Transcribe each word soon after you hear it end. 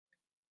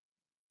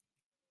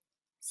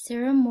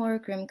Sarah Moore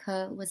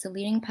Grimke was a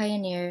leading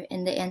pioneer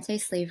in the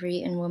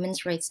anti-slavery and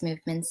women's rights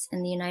movements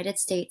in the United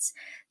States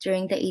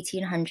during the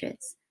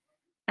 1800s.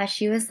 As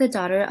she was the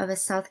daughter of a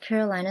South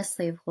Carolina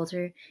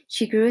slaveholder,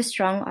 she grew a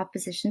strong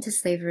opposition to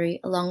slavery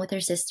along with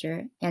her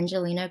sister,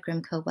 Angelina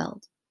Grimke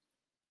Weld.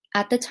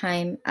 At the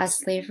time, as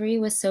slavery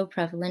was so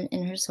prevalent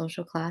in her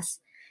social class,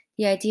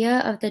 the idea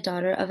of the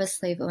daughter of a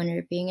slave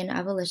owner being an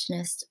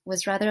abolitionist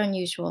was rather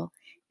unusual,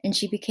 and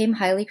she became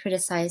highly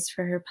criticized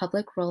for her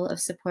public role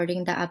of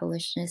supporting the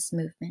abolitionist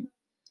movement.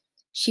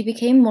 She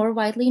became more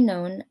widely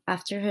known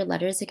after her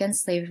letters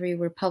against slavery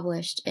were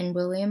published in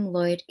William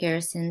Lloyd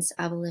Garrison's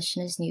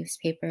abolitionist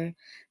newspaper,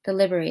 The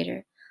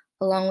Liberator,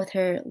 along with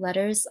her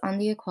letters on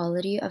the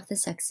equality of the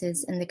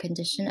sexes and the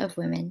condition of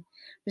women,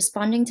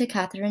 responding to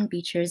Catherine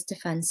Beecher's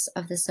defense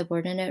of the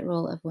subordinate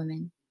role of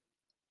women.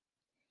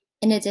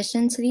 In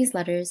addition to these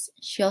letters,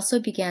 she also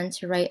began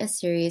to write a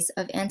series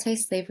of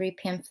anti-slavery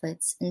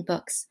pamphlets and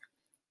books,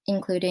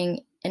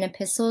 including an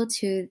epistle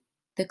to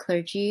the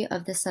clergy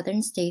of the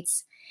Southern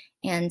states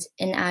and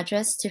an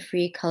address to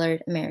free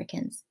colored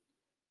Americans.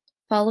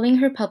 Following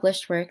her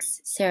published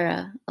works,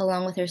 Sarah,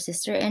 along with her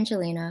sister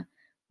Angelina,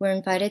 were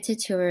invited to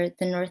tour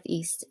the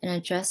Northeast and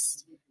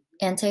address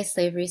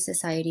anti-slavery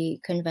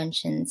society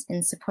conventions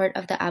in support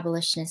of the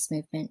abolitionist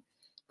movement,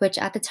 which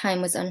at the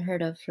time was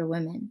unheard of for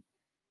women.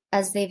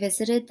 As they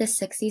visited the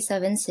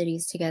 67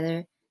 cities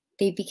together,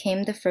 they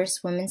became the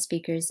first women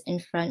speakers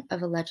in front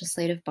of a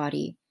legislative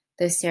body,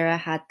 though Sarah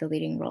had the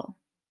leading role.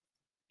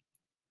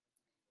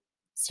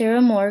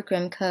 Sarah Moore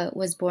Grimke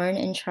was born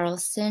in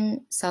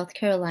Charleston, South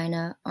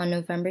Carolina on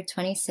November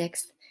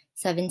 26,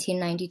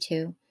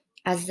 1792,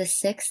 as the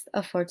sixth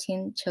of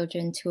 14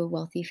 children to a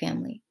wealthy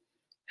family.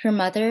 Her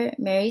mother,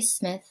 Mary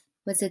Smith,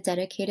 was a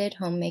dedicated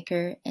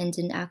homemaker and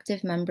an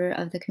active member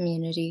of the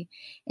community,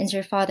 and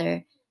her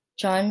father,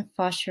 John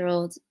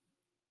Faucherold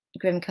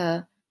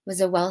Grimke,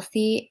 was a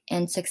wealthy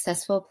and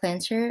successful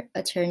planter,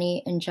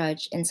 attorney, and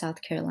judge in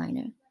South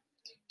Carolina.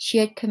 She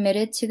had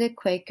committed to the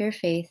Quaker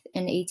faith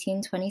in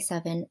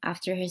 1827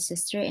 after her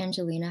sister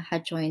Angelina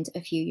had joined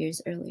a few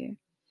years earlier.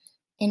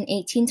 In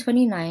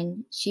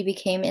 1829, she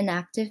became an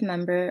active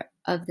member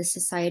of the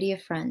Society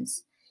of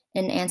Friends,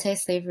 an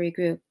anti-slavery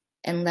group,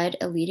 and led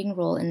a leading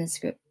role in this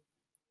group.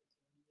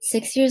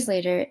 6 years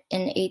later,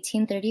 in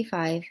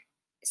 1835,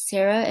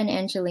 Sarah and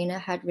Angelina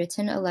had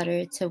written a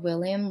letter to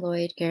William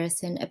Lloyd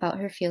Garrison about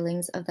her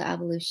feelings of the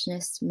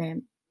abolitionist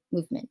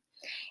movement,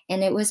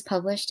 and it was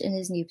published in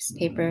his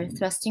newspaper,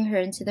 thrusting her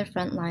into the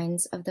front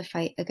lines of the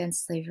fight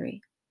against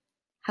slavery.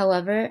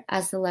 However,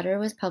 as the letter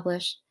was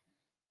published,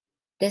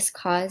 this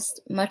caused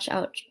much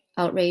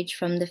outrage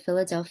from the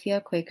Philadelphia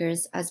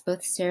Quakers, as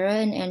both Sarah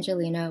and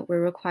Angelina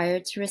were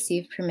required to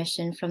receive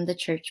permission from the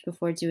church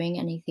before doing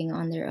anything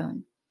on their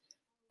own.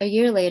 A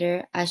year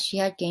later, as she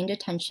had gained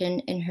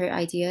attention in her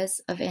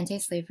ideas of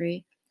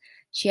anti-slavery,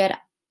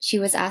 she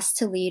was asked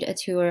to lead a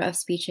tour of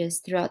speeches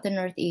throughout the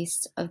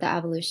Northeast of the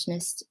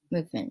abolitionist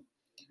movement.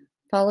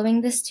 Following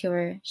this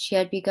tour, she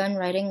had begun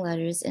writing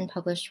letters and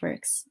published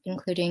works,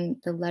 including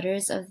the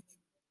Letters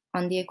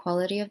on the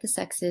Equality of the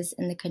Sexes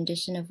and the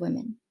Condition of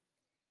Women.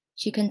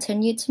 She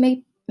continued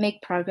to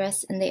make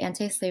progress in the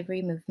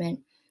anti-slavery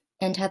movement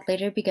and had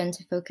later begun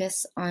to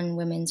focus on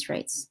women's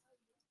rights.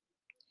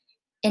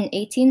 In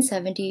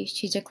 1870,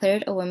 she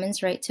declared a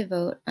woman's right to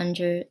vote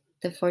under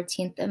the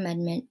 14th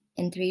Amendment,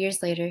 and 3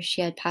 years later,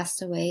 she had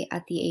passed away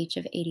at the age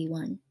of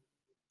 81.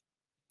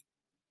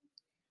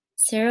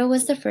 Sarah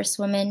was the first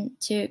woman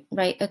to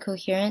write a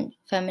coherent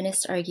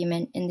feminist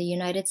argument in the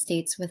United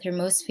States, with her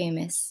most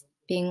famous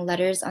being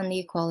Letters on the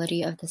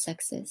Equality of the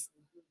Sexes.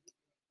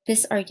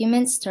 This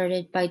argument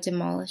started by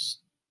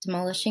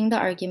demolishing the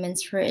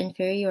arguments for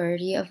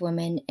inferiority of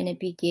women, and it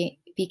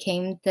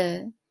became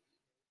the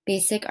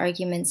basic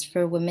arguments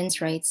for women's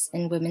rights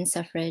and women's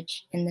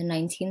suffrage in the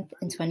 19th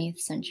and 20th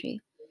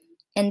century.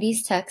 In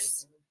these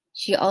texts,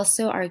 she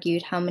also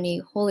argued how many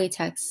holy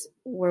texts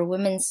were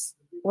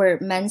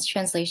men's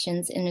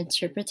translations and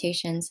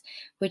interpretations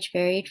which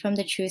varied from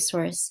the true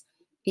source,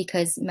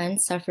 because men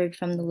suffered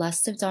from the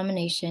lust of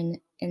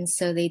domination, and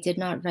so they did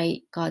not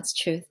write God's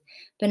truth,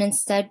 but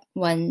instead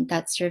one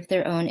that served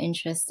their own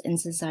interests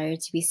and desire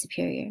to be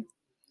superior.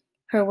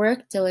 Her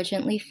work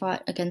diligently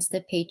fought against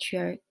the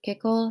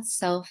patriarchal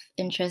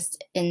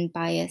self-interest and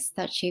bias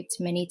that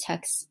shaped many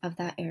texts of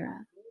that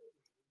era.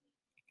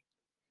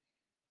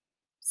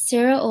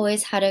 Sarah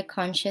always had a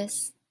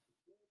conscience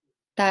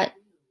that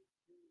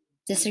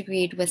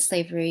disagreed with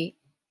slavery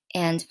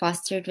and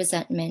fostered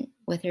resentment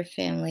with her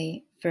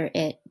family for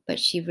it, but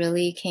she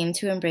really came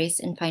to embrace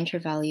and find her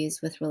values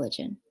with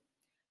religion.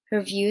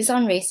 Her views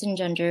on race and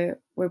gender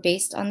were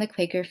based on the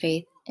Quaker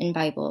faith and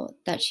Bible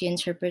that she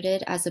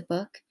interpreted as a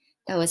book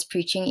that was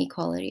preaching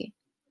equality.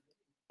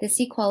 This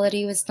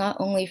equality was not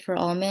only for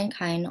all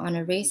mankind on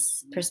a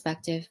race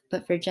perspective,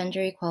 but for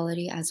gender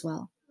equality as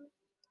well.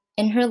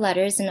 In her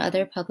letters and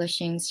other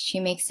publishings, she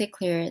makes it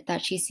clear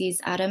that she sees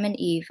Adam and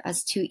Eve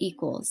as two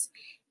equals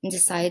and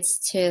decides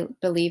to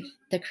believe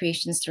the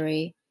creation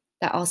story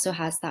that also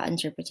has that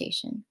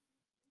interpretation.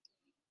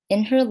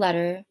 In her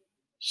letter,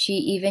 She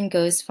even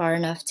goes far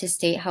enough to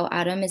state how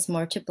Adam is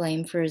more to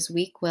blame for his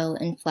weak will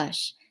and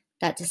flesh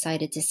that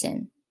decided to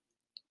sin.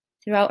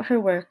 Throughout her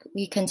work,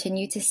 we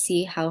continue to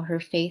see how her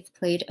faith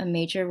played a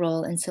major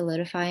role in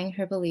solidifying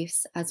her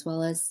beliefs as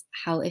well as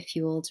how it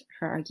fueled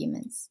her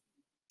arguments.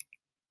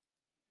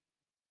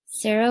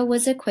 Sarah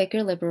was a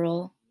Quaker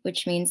liberal,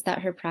 which means that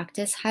her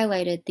practice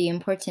highlighted the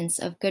importance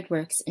of good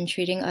works in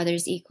treating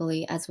others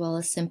equally as well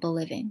as simple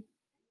living.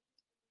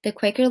 The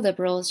Quaker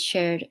liberals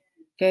shared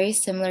very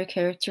similar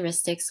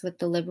characteristics with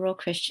the liberal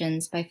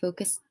Christians by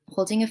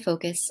holding a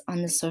focus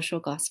on the social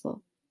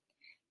gospel.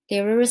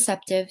 They were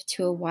receptive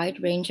to a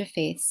wide range of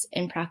faiths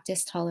and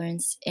practiced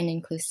tolerance and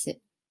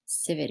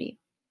inclusivity.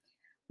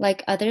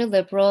 Like other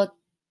liberal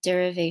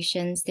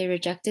derivations, they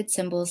rejected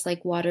symbols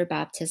like water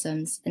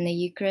baptisms and the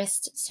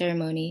Eucharist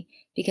ceremony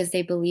because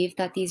they believed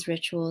that these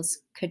rituals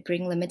could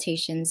bring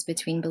limitations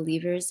between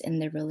believers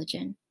and their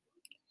religion.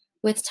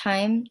 With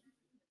time,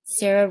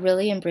 Sarah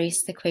really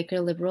embraced the Quaker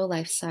liberal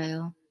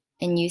lifestyle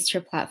and used her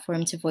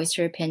platform to voice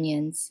her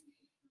opinions.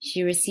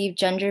 She received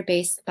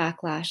gender-based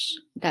backlash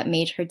that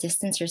made her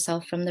distance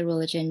herself from the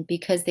religion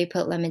because they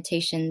put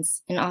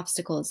limitations and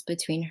obstacles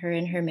between her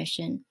and her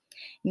mission,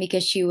 and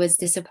because she was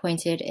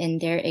disappointed in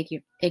their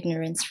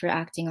ignorance for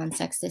acting on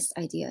sexist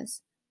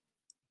ideas.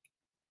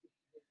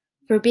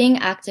 For being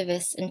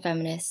activist and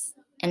feminist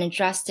and a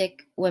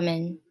drastic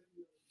woman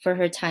for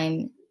her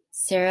time,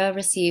 Sarah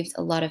received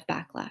a lot of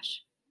backlash.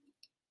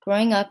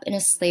 Growing up in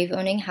a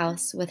slave-owning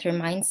house with her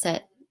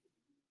mindset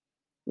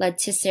led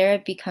to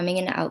Sarah becoming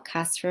an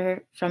outcast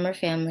from her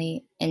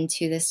family and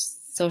to the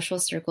social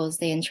circles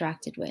they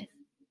interacted with.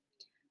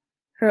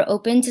 Her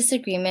open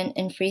disagreement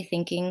and free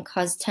thinking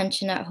caused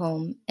tension at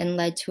home and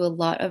led to a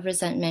lot of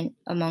resentment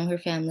among her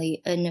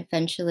family and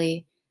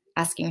eventually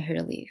asking her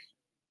to leave.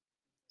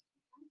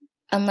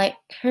 Unlike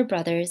her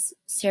brothers,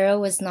 Sarah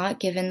was not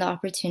given the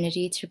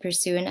opportunity to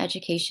pursue an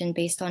education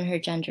based on her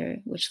gender,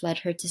 which led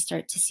her to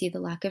start to see the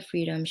lack of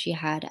freedom she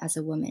had as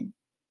a woman.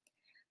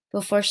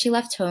 Before she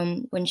left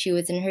home, when she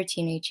was in her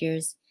teenage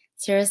years,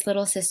 Sarah's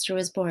little sister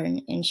was born,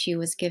 and she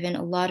was given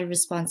a lot of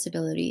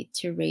responsibility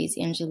to raise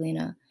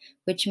Angelina,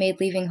 which made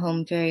leaving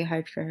home very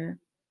hard for her.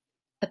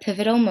 A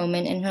pivotal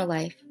moment in her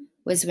life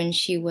was when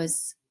she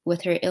was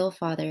with her ill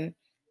father,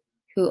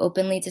 who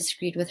openly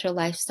disagreed with her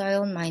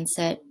lifestyle and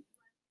mindset,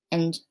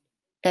 and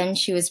then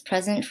she was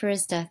present for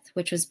his death,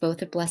 which was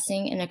both a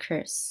blessing and a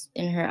curse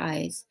in her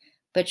eyes.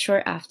 But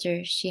short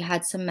after, she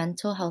had some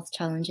mental health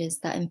challenges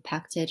that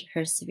impacted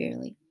her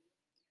severely.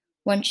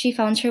 Once she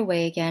found her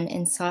way again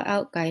and sought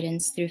out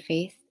guidance through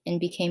faith and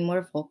became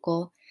more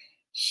vocal,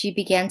 she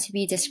began to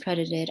be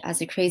discredited as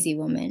a crazy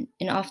woman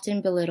and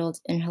often belittled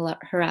and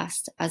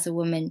harassed as a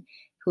woman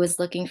who was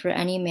looking for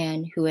any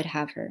man who would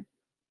have her.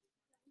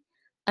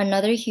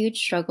 Another huge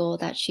struggle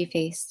that she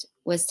faced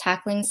was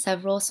tackling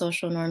several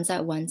social norms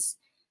at once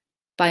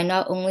by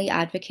not only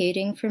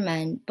advocating for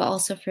men but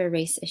also for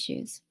race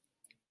issues.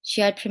 She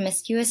had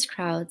promiscuous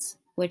crowds,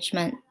 which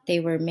meant they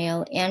were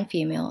male and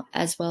female,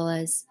 as well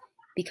as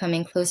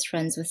becoming close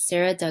friends with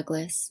Sarah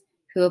Douglas,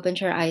 who opened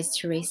her eyes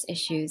to race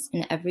issues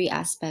in every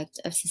aspect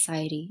of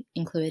society,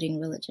 including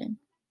religion.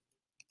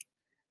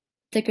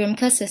 The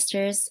Grimke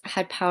sisters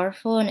had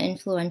powerful and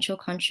influential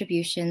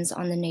contributions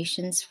on the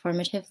nation's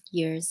formative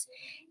years,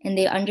 and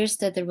they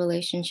understood the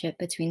relationship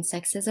between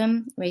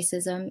sexism,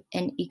 racism,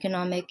 and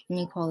economic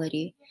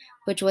inequality,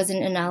 which was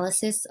an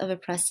analysis of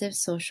oppressive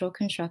social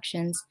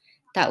constructions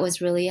that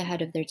was really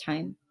ahead of their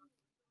time.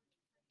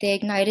 They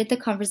ignited the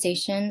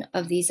conversation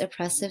of these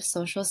oppressive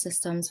social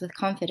systems with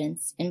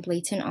confidence and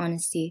blatant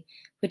honesty,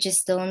 which is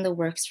still in the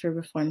works for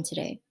reform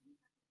today.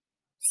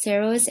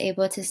 Sarah was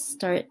able to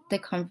start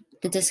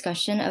the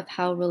discussion of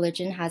how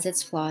religion has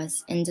its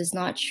flaws and does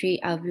not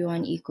treat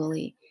everyone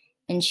equally,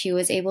 and she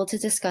was able to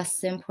discuss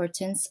the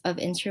importance of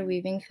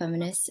interweaving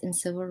feminist and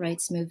civil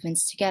rights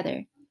movements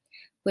together,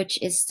 which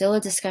is still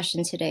a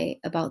discussion today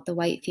about the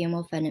white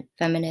female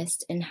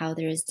feminist and how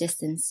there is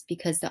distance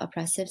because the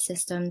oppressive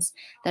systems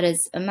that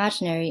is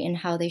imaginary and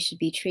how they should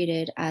be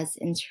treated as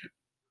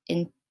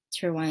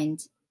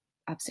intertwined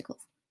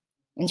obstacles.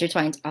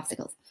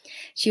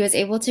 She was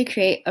able to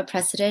create a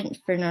precedent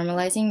for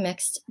normalizing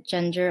mixed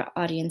gender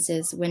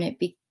audiences when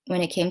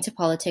it came to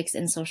politics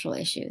and social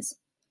issues.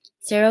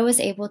 Sarah was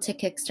able to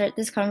kickstart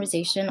this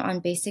conversation on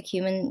basic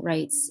human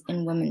rights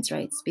and women's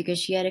rights because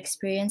she had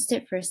experienced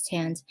it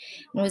firsthand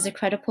and was a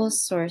credible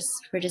source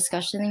for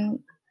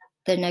discussing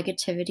the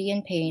negativity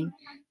and pain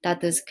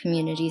that those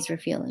communities were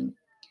feeling.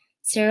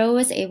 Sarah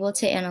was able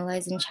to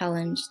analyze and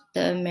challenge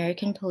the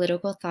American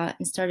political thought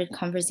and started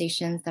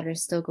conversations that are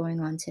still going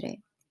on today.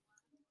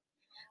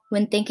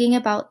 When thinking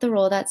about the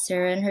role that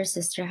Sarah and her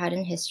sister had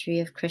in history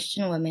of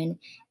Christian women,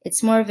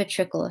 it's more of a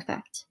trickle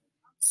effect.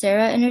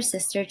 Sarah and her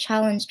sister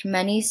challenged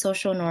many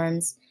social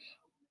norms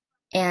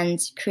and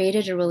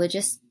created a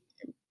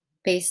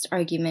religious-based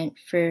argument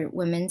for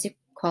women's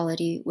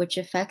equality, which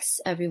affects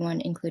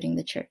everyone, including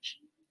the church.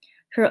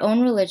 Her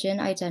own religion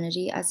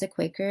identity as a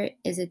Quaker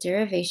is a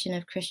derivation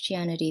of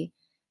Christianity,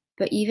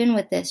 But even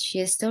with this, she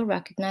is still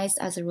recognized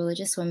as a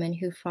religious woman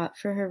who fought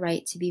for her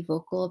right to be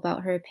vocal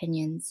about her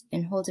opinions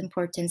and hold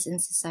importance in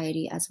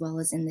society as well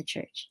as in the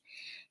church.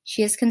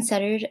 She is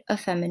considered a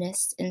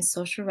feminist and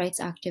social rights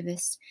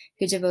activist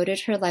who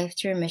devoted her life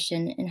to her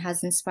mission and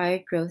has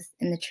inspired growth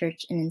in the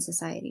church and in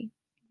society.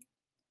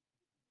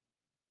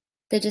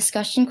 The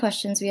discussion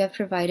questions we have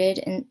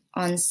provided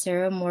on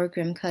Sarah Moore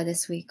Grimke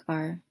this week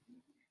are: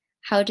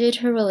 how did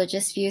her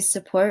religious views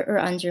support or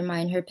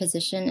undermine her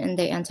position in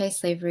the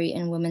anti-slavery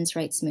and women's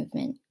rights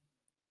movement?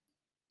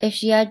 If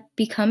she had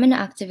become an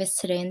activist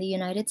today in the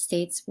United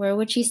States, where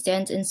would she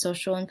stand in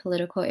social and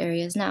political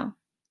areas now?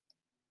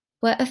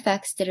 What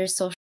effects did her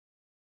social